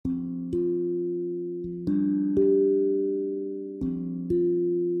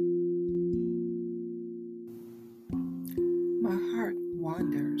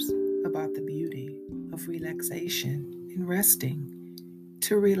relaxation and resting.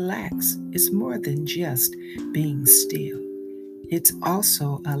 To relax is more than just being still, it's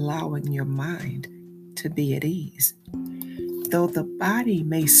also allowing your mind to be at ease. Though the body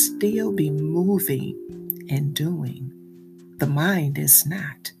may still be moving and doing, the mind is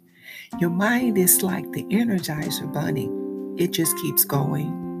not. Your mind is like the Energizer Bunny, it just keeps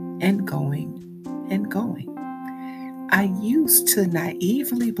going and going and going. I used to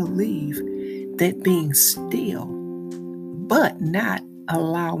naively believe that being still, but not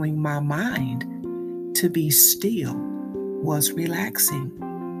allowing my mind to be still, was relaxing.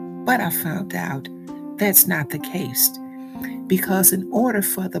 But I found out that's not the case because in order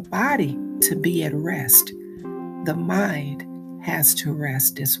for the body to be at rest, the mind has to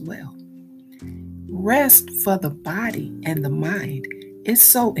rest as well. Rest for the body and the mind is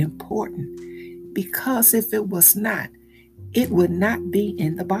so important because if it was not, it would not be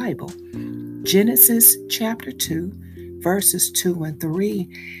in the Bible. Genesis chapter 2, verses 2 and 3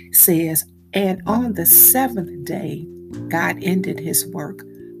 says, "And on the seventh day, God ended his work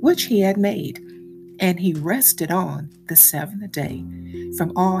which he had made, and he rested on the seventh day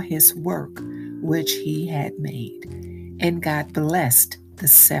from all his work which he had made. And God blessed the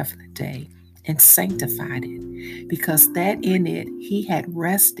seventh day and sanctified it, because that in it he had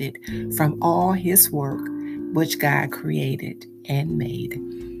rested from all his work which God created and made."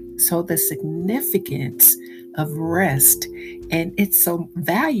 So the significance of rest, and it's so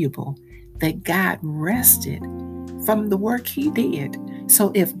valuable that God rested from the work he did.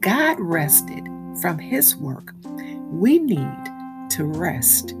 So if God rested from his work, we need to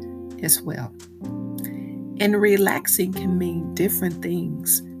rest as well. And relaxing can mean different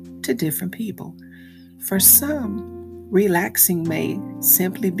things to different people. For some, relaxing may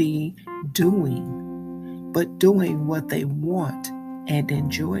simply be doing, but doing what they want and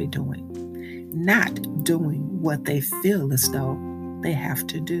enjoy doing, not doing what they feel as though they have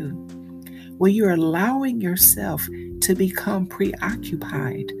to do. Where you're allowing yourself to become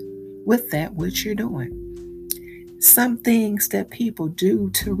preoccupied with that which you're doing. Some things that people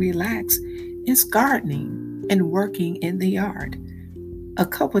do to relax is gardening and working in the yard. A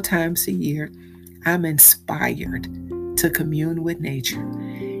couple times a year, I'm inspired to commune with nature.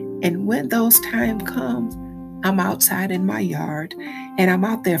 And when those time comes, I'm outside in my yard and I'm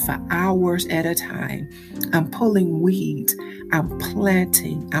out there for hours at a time. I'm pulling weeds, I'm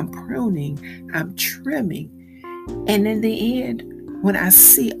planting, I'm pruning, I'm trimming. And in the end, when I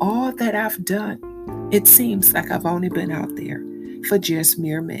see all that I've done, it seems like I've only been out there for just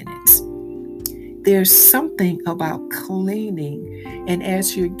mere minutes. There's something about cleaning, and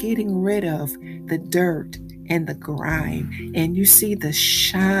as you're getting rid of the dirt and the grime, and you see the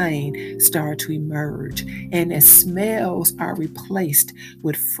shine start to emerge, and as smells are replaced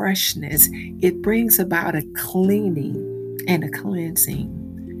with freshness, it brings about a cleaning and a cleansing.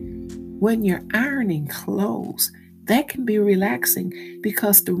 When you're ironing clothes, that can be relaxing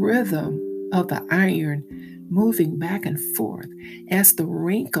because the rhythm of the iron moving back and forth as the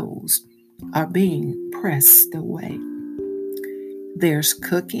wrinkles are being pressed away. There's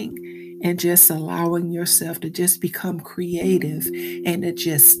cooking and just allowing yourself to just become creative and to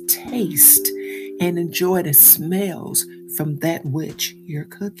just taste and enjoy the smells from that which you're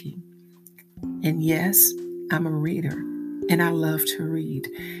cooking. And yes, I'm a reader and I love to read.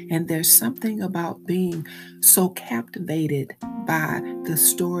 And there's something about being so captivated by the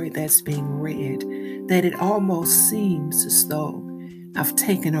story that's being read that it almost seems as though I've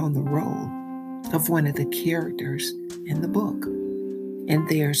taken on the role of one of the characters in the book. And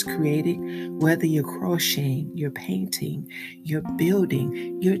there's creating, whether you're crocheting, you're painting, you're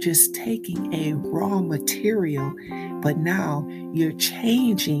building, you're just taking a raw material, but now you're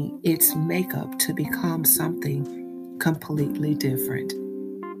changing its makeup to become something completely different.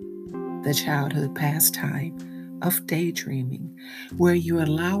 The childhood pastime of daydreaming, where you're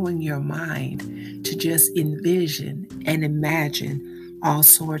allowing your mind to just envision and imagine all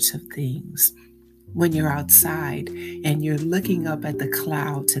sorts of things. When you're outside and you're looking up at the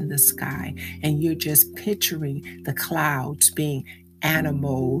clouds in the sky and you're just picturing the clouds being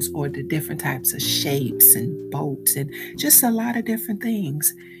animals or the different types of shapes and boats and just a lot of different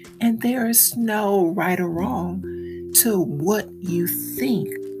things. And there is no right or wrong to what you think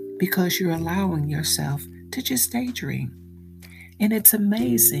because you're allowing yourself to just daydream. And it's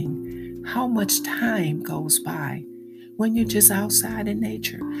amazing how much time goes by when you're just outside in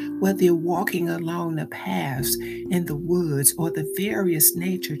nature, whether you're walking along the paths in the woods or the various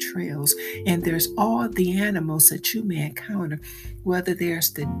nature trails, and there's all the animals that you may encounter, whether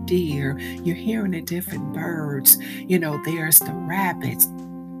there's the deer, you're hearing the different birds, there's the rabbits,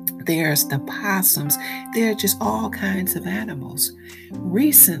 There's the possums. There are just all kinds of animals.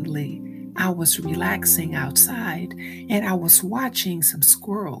 Recently, I was relaxing outside and I was watching some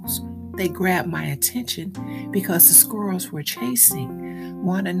squirrels. They grabbed my attention because the squirrels were chasing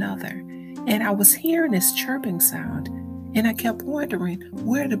one another. And I was hearing this chirping sound and I kept wondering,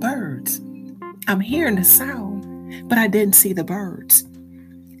 where are the birds? I'm hearing the sound, but I didn't see the birds.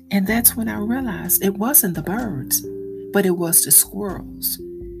 And that's when I realized it wasn't the birds, but it was the squirrels.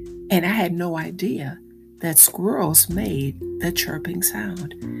 And I had no idea that squirrels made the chirping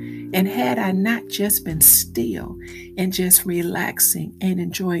sound. And had I not just been still and just relaxing and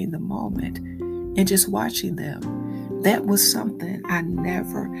enjoying the moment and just watching them, that was something I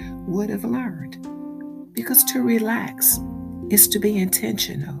never would have learned. Because to relax is to be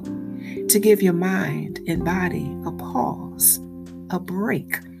intentional, to give your mind and body a pause, a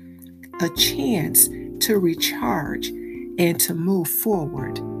break, a chance to recharge and to move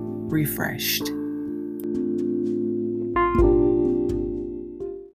forward refreshed.